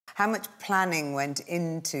How much planning went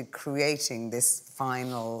into creating this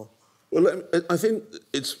final... Well, I think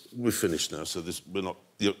we're finished now, so we're not...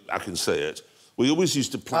 I can say it. We always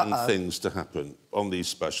used to plan things to happen on these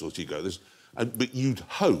specials. You go, but you'd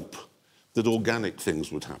hope that organic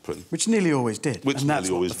things would happen. Which nearly always did. Which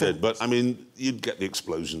nearly always did. But, I mean, you'd get the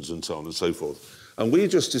explosions and so on and so forth. And we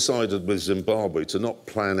just decided with Zimbabwe to not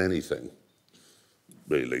plan anything,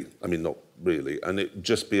 really. I mean, not really. And it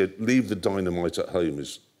just be leave the dynamite at home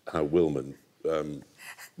is how Wilman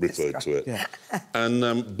referred to it. Yeah.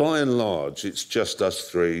 And by and large, it's just us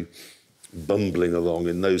three bumbling along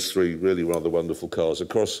in those three really rather wonderful cars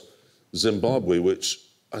across Zimbabwe, which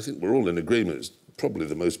I think we're all in agreement is probably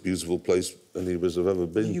the most beautiful place any of us have ever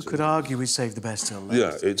been to. You could argue we saved the best till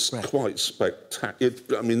last. Yeah, it's quite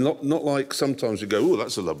spectacular. I mean, not like sometimes you go, oh,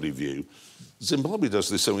 that's a lovely view. Zimbabwe does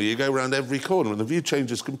this somewhere. You go around every corner and the view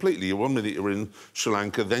changes completely. One minute you're in Sri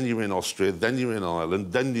Lanka, then you're in Austria, then you're in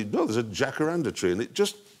Ireland, then there's a jacaranda tree, and it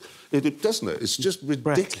doesn't it? It's just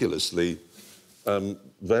ridiculously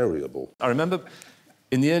variable. I remember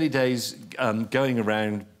in the early days going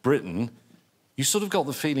around Britain, you sort of got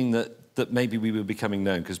the feeling that maybe we were becoming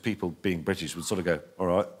known because people, being British, would sort of go, all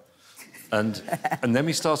right. And then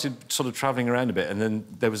we started sort of travelling around a bit, and then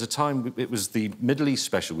there was a time, it was the Middle East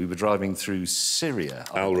special, we were driving through Syria,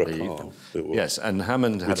 I believe. It was. Yes, and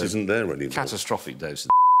Hammond had a catastrophic dose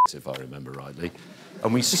of if I remember rightly.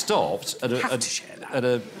 And we stopped at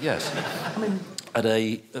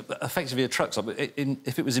effectively a truck stop.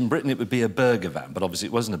 If it was in Britain, it would be a burger van, but obviously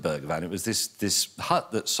it wasn't a burger van. It was this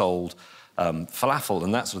hut that sold falafel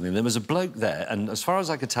and that sort of thing. There was a bloke there, and as far as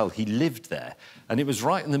I could tell, he lived there, and it was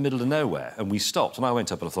right in the middle of nowhere, and we stopped, and I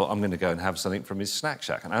went up and I thought, I'm going to go and have something from his snack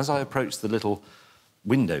shack. And as I approached the little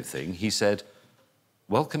window thing, he said,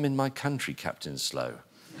 "Welcome in my country, Captain Slow."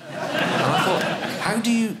 And I thought,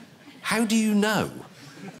 how do you know?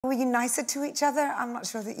 Were you nicer to each other? I'm not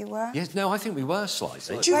sure that you were. Yes, no, I think we were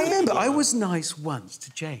slightly. Do you remember? I was nice once to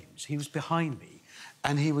James. He was behind me,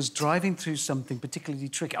 and he was driving through something particularly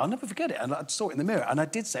tricky. I'll never forget it. And I saw it in the mirror, and I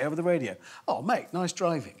did say over the radio, "Oh, mate, nice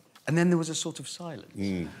driving." And then there was a sort of silence.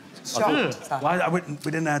 Well, we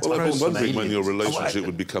didn't have to Well, I was process wondering when your relationship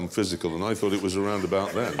would become physical, and I thought it was around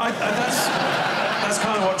about then. That's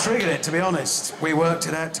kind of what triggered it, to be honest. We worked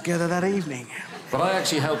it out together that evening. But I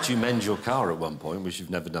actually helped you mend your car at one point, which you've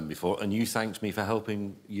never done before, and you thanked me for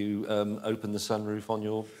helping you open the sunroof on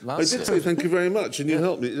your last I did say thank you very much, and you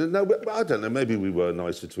helped me. No, but I don't know, maybe we were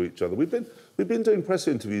nicer to each other. We've been doing press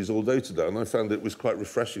interviews all day today, and I found it was quite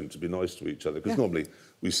refreshing to be nice to each other, because normally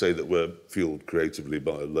we say that we're fuelled creatively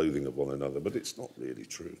by a loathing of one another, but it's not really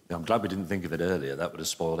true. I'm glad we didn't think of it earlier. That would have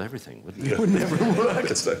spoiled everything, wouldn't it? It would never have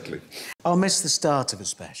worked. Exactly. I'll miss the start of a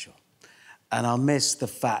special, and I'll miss the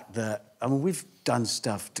fact that, I mean, we've done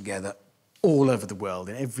stuff together all over the world,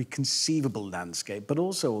 in every conceivable landscape, but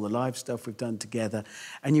also all the live stuff we've done together.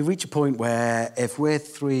 And you reach a point where if we're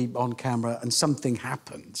three on camera and something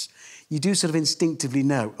happens, you do sort of instinctively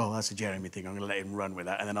know, oh, that's a Jeremy thing, I'm going to let him run with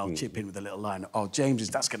that, and then I'll chip in with a little line. Oh,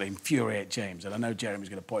 that's going to infuriate James, and I know Jeremy's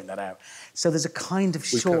going to point that out. So there's a kind of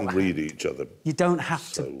shorthand. We can read each other. You don't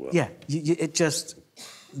have to. Well. Yeah, you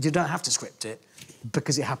don't have to script it,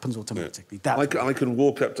 because it happens automatically. Yeah. I can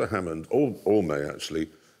walk up to Hammond, or May, actually,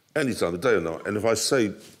 any time, the day or night, and if I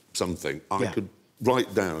say something, I could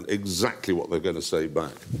write down exactly what they're going to say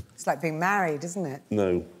back. It's like being married, isn't it?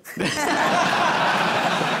 No.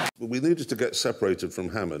 We needed to get separated from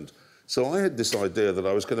Hammond, so I had this idea that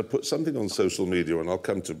I was going to put something on social media, and I'll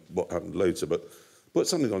come to what happened later, but put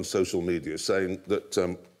something on social media saying that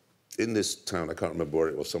in this town, I can't remember where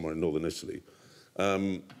it was, somewhere in northern Italy,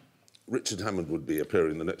 Richard Hammond would be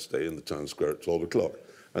appearing the next day in the town square at 12 o'clock.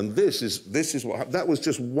 And this is what happened. That was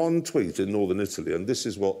just one tweet in northern Italy, and this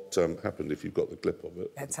is what happened, if you've got the clip of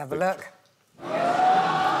it. Let's have a look. Oh,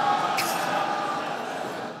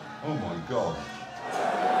 my God.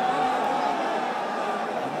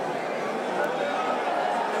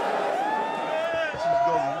 This has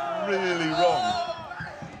gone really wrong.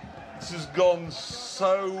 This has gone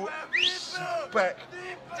so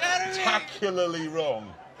spectacularly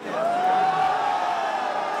wrong.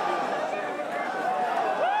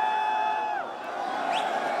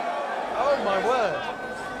 Oh, my word.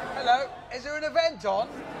 Hello, is there an event on?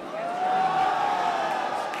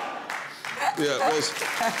 Yeah,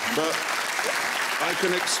 but I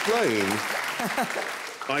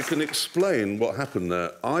can explain what happened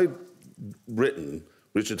there. I'd written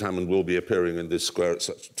Richard Hammond will be appearing in this square at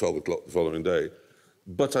 12 o'clock the following day,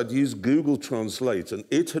 but I'd used Google Translate, and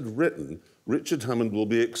it had written Richard Hammond will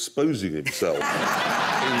be exposing himself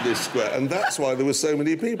in this square. And that's why there were so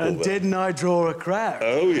many people And there. didn't I draw a crowd?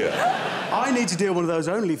 Oh, yeah. I need to do one of those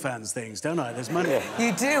OnlyFans things, don't I? There's money.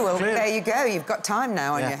 You do. Well, Clear. there you go. You've got time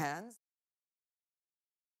now on Yeah. your hands.